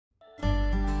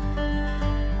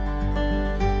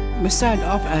We started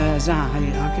off as Zaha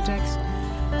Hadid Architects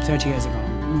 30 years ago,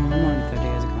 more than 30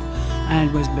 years ago. And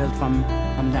it was built from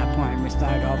that point. We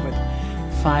started off with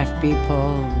 5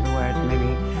 people, where it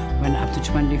maybe went up to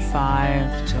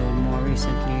 25, till more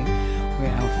recently we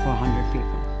have 400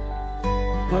 people.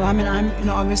 Well, I mean,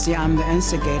 obviously I'm the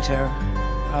instigator,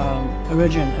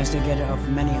 original instigator of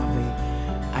many of the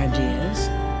ideas,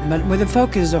 but with the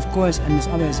focus, of course, and this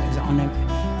always is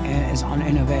on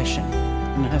innovation.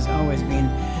 And it has always been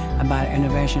about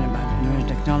innovation, about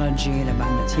technology, and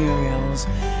about materials,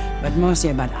 but mostly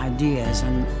about ideas.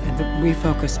 And we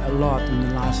focused a lot in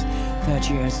the last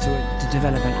 30 years to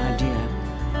develop an idea.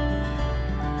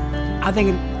 I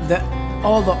think that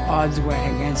all the odds were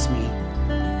against me,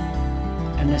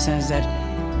 in the sense that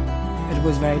it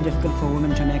was very difficult for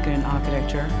women to make it in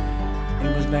architecture.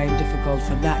 It was very difficult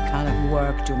for that kind of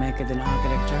work to make it in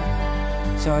architecture.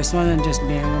 So it wasn't just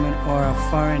being a woman or a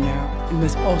foreigner. It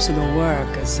was also the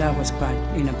work itself was quite,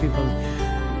 people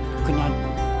could not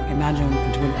imagine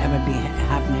it would ever be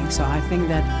happening. So I think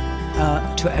that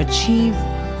to achieve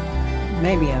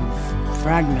maybe a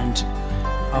fragment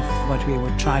of what we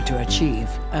would try to achieve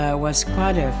was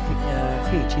quite a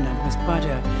feat, it was quite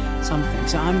something.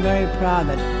 So I'm very proud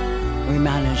that we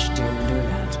managed to do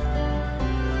that.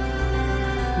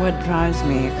 What drives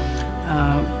me,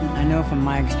 I know from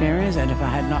my experience that if I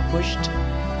had not pushed,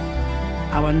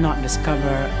 I would not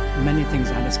discover many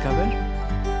things I discovered.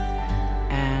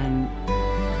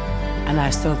 And I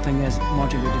still think there's more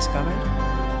to be discovered.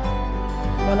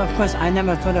 Well, of course, I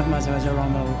never thought of myself as a role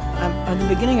model. At the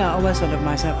beginning, I always thought of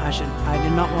myself, I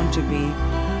did not want to be,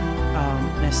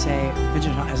 let's say,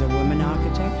 pigeonholed as a woman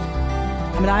architect.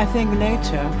 I mean, I think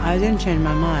later, I didn't change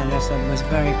my mind. I thought it was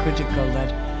very critical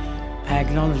that I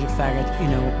acknowledge the fact that,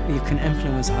 you can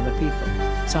influence other people.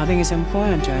 So I think it's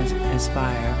important to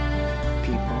inspire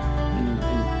people in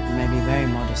maybe a very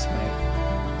modest way.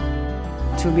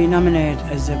 To be nominated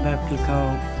as the Berkeley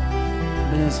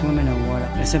Businesswoman Award,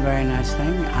 it's a very nice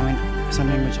thing. I mean,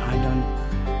 something which I don't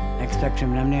expect to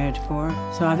be nominated for.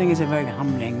 So I think it's a very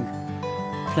humbling,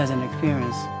 pleasant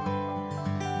experience.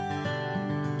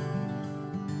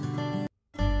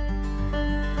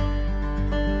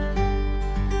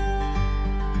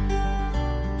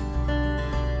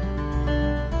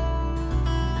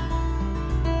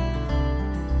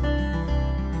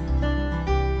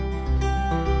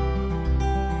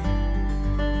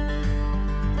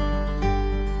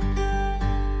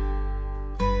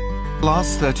 The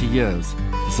last 30 years,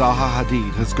 Zaha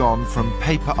Hadid has gone from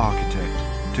paper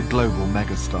architect to global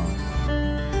megastar.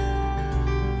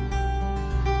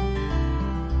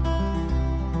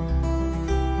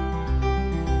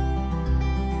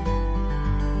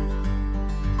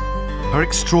 Her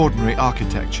extraordinary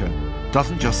architecture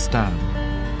doesn't just stand,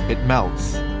 it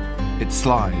melts, it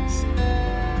slides,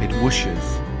 it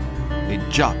whooshes, it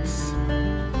juts,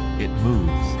 it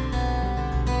moves.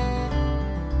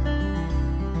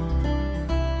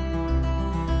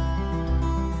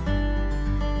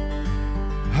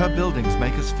 Her buildings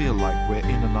make us feel like we're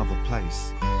in another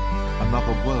place,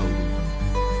 another world even.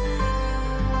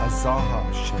 A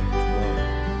Zaha-shaped world.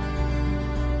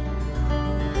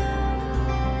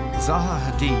 Zaha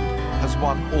Hadid has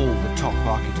won all the top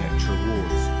architecture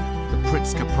awards, the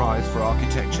Pritzker Prize for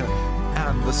Architecture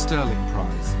and the Sterling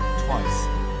Prize, twice.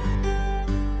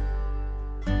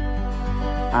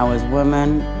 I was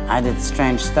woman, I did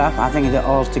strange stuff. I think they're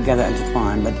all together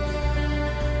intertwined, but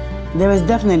there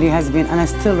definitely has been, and it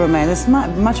still remains, it's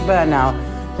much better now.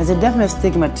 There's a definite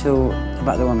stigma too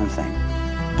about the woman thing.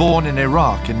 Born in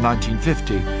Iraq in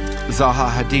 1950, Zaha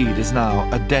Hadid is now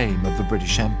a dame of the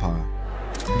British Empire.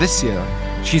 This year,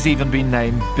 she's even been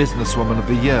named Businesswoman of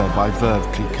the Year by Verve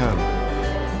Clicquot.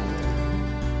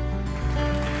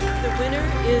 The winner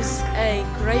is a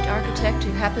great architect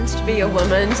who happens to be a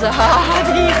woman, Zaha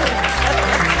Hadid.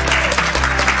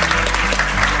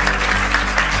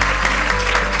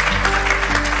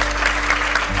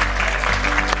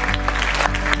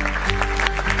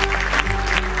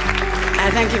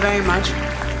 Thank you very much.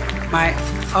 My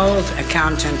old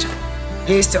accountant,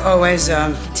 he used to always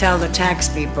tell the tax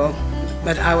people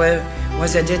that I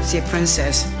was a ditzy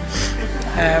princess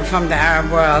from the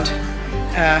Arab world,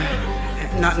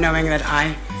 not knowing that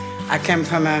I came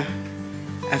from a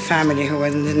family who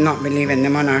did not believe in the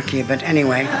monarchy. But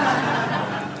anyway,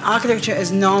 architecture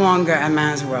is no longer a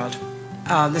man's world.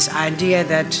 This idea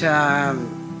that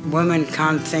women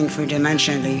can't think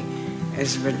three-dimensionally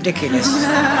is ridiculous.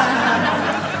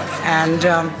 And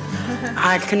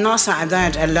I cannot say I've done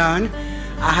it alone.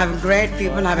 I have great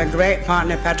people. I have a great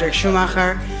partner, Patrick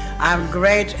Schumacher. I have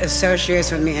great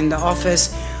associates with me in the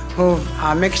office who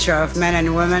are a mixture of men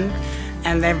and women.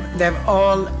 And they've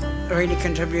all really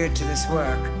contributed to this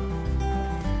work.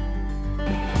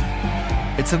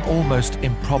 It's an almost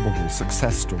improbable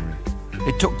success story.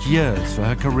 It took years for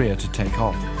her career to take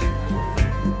off.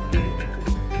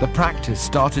 The practice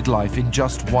started life in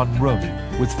just one room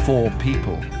with 4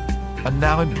 people and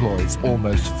now employs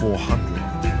almost 400.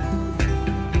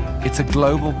 It's a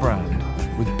global brand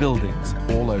with buildings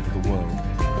all over the world.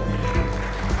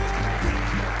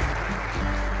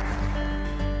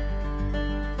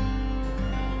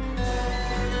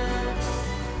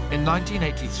 In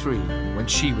 1983, when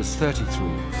she was 33,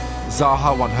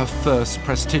 Zaha won her first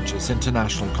prestigious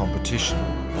international competition.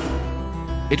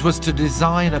 It was to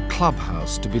design a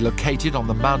clubhouse to be located on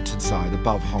the mountainside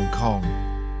above Hong Kong.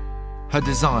 Her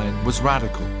design was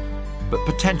radical, but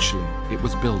potentially it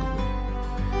was buildable.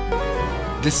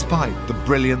 Despite the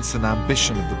brilliance and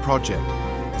ambition of the project,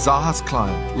 Zaha's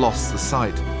client lost the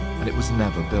site and it was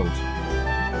never built.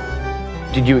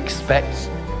 Did you expect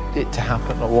it to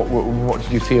happen, or what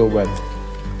did you feel when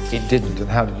it didn't, and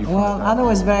how did you feel? Well, I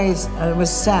was it was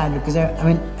sad because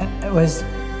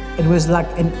it was like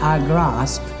in our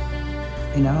grasp,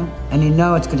 you know, and it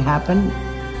could happen.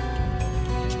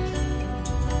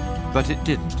 But it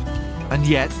didn't, and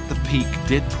yet the peak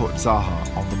did put Zaha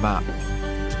on the map.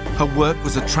 Her work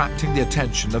was attracting the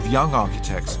attention of young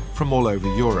architects from all over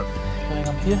Europe. Going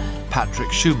up here?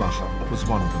 Patrick Schumacher was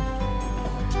one of them.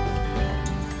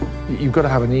 You've got to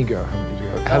have an ego, haven't you?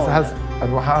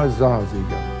 And how is Zaha's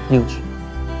ego? Huge.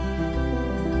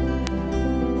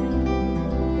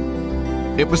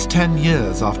 It was 10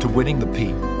 years after winning the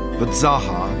peak that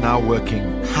Zaha, now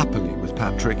working happily with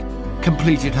Patrick,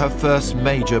 completed her first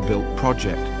major built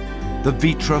project, the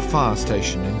Vitra fire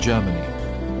station in Germany.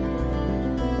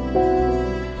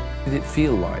 Did it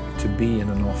feel like to be in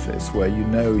an office where you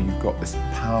know you've got this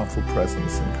powerful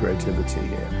presence and creativity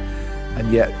here,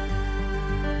 and yet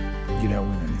you don't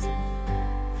win anything?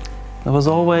 There was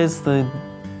always the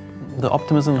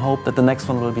optimism and hope that the next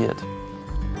one will be it.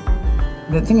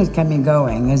 The thing that kept me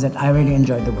going is that I really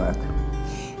enjoyed the work.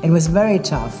 It was very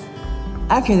tough.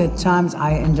 Actually, the times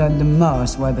I enjoyed the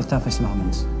most were the toughest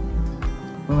moments.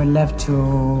 We were left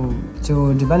to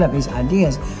develop these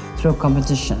ideas through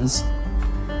competitions.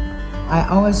 I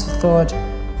always thought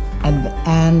at the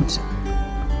end,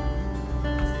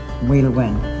 we'll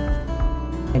win.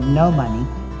 I had no money.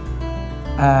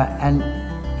 And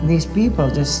these people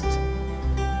just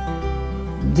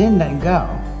didn't let go.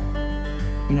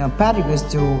 You know, Patrick used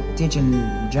to teach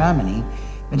in Germany,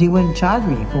 but he wouldn't charge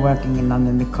me for working in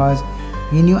London because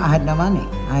he knew I had no money.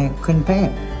 I couldn't pay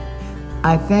him.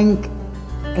 I think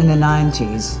in the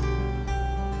 90s,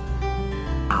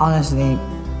 honestly,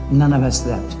 none of us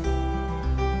slept.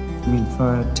 I mean,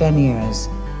 for 10 years,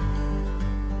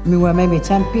 we were maybe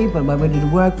 10 people, but we did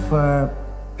work for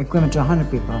equivalent to 100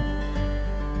 people.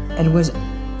 It was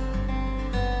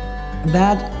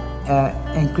that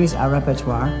increased our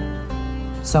repertoire.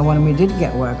 So when we did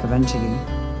get work eventually,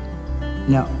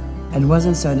 it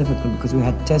wasn't so difficult because we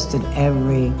had tested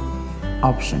every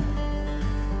option.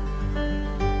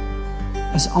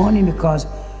 It's only because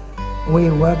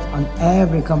we worked on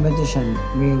every competition,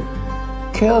 we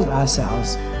killed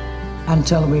ourselves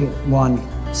until we won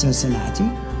Cincinnati.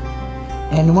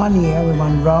 In 1 year, we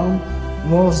won Rome,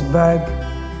 Wolfsburg,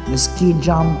 the ski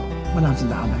jump, one after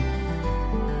the other.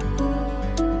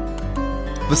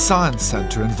 The Science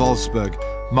Centre in Wolfsburg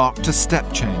marked a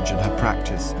step change in her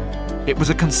practice. It was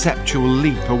a conceptual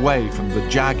leap away from the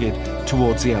jagged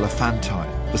towards the elephantine,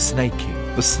 the snaky,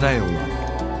 the snail-like.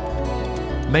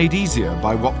 Made easier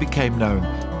by what became known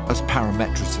as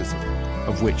parametricism,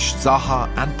 of which Zaha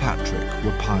and Patrick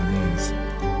were pioneers.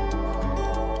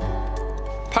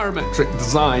 Parametric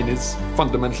design is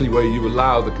fundamentally where you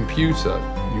allow the computer,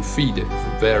 you feed it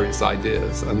various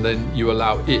ideas, and then you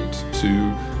allow it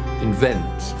to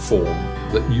invent form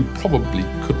that you probably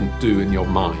couldn't do in your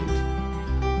mind.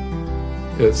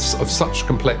 It's of such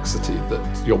complexity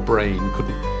that your brain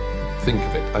couldn't think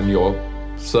of it, and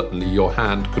certainly your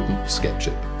hand couldn't sketch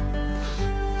it.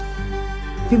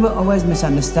 People always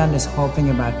misunderstand this whole thing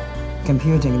about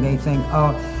computing. They think,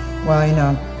 oh,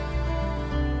 well,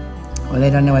 they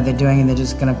don't know what they're doing and they're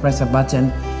just going to press a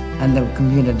button and the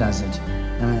computer does it.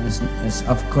 I mean, it's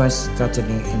of course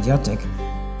totally idiotic.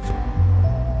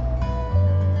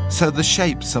 So the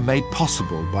shapes are made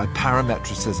possible by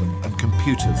parametricism and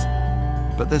computers,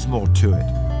 but there's more to it.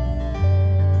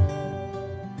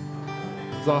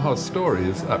 Zaha's story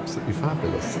is absolutely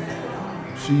fabulous.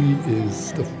 She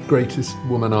is the greatest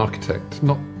woman architect,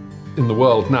 not in the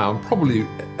world now, and probably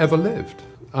ever lived.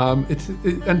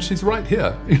 And she's right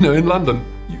here, in London.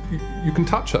 You can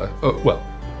touch her, well,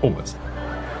 almost.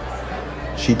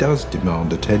 She does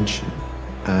demand attention,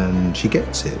 and she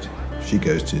gets it. She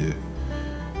goes to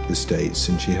the States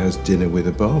and she has dinner with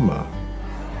Obama.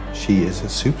 She is a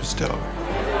superstar.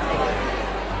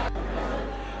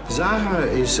 Zaha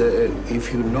is,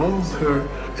 if you know her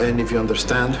and if you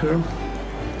understand her,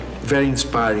 very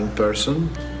inspiring person.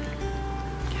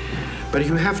 But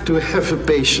you have to have a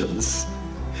patience.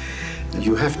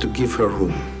 You have to give her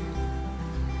room.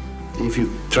 If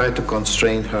you try to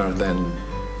constrain her, then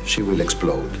she will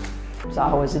explode.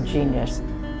 Zaha was a genius.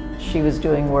 She was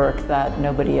doing work that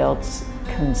nobody else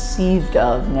conceived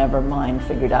of, never mind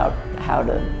figured out how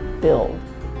to build.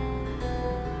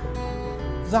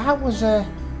 Zaha was a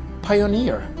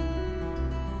pioneer,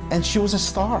 and she was a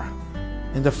star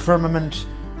in the firmament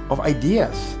of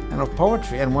ideas and of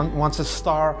poetry. And once a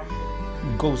star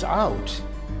goes out,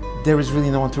 there is really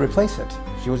no one to replace it.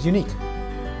 She was unique.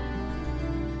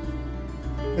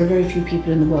 There are very few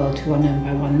people in the world who are known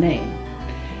by one name.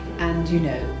 And you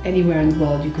know, anywhere in the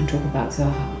world you can talk about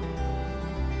Zaha.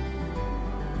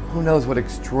 Who knows what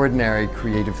extraordinary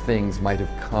creative things might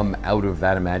have come out of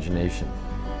that imagination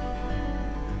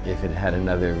if it had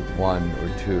another 1 or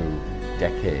 2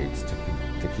 decades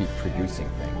to keep producing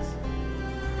things.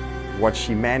 What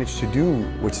she managed to do,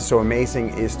 which is so amazing,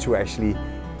 is to actually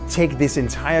take this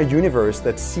entire universe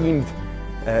that seemed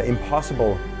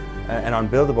impossible and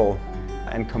unbuildable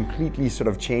and completely sort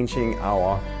of changing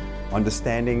our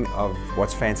understanding of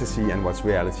what's fantasy and what's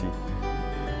reality.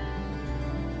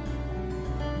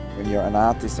 When you're an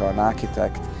artist or an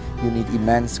architect, you need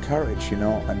immense courage, you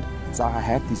know, and Zaha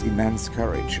had this immense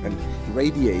courage and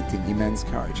radiating immense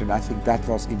courage, and I think that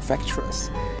was infectious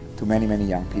to many, many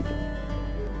young people.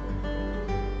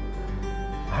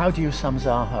 How do you sum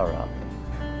Zaha up?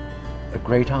 A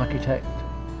great architect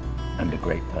and a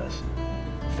great person,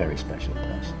 a very special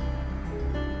person.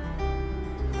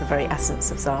 The very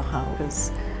essence of Zaha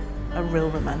was a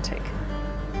real romantic,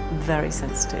 very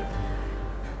sensitive,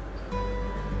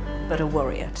 but a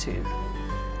warrior too,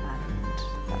 and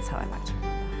that's how I like to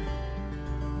remember her.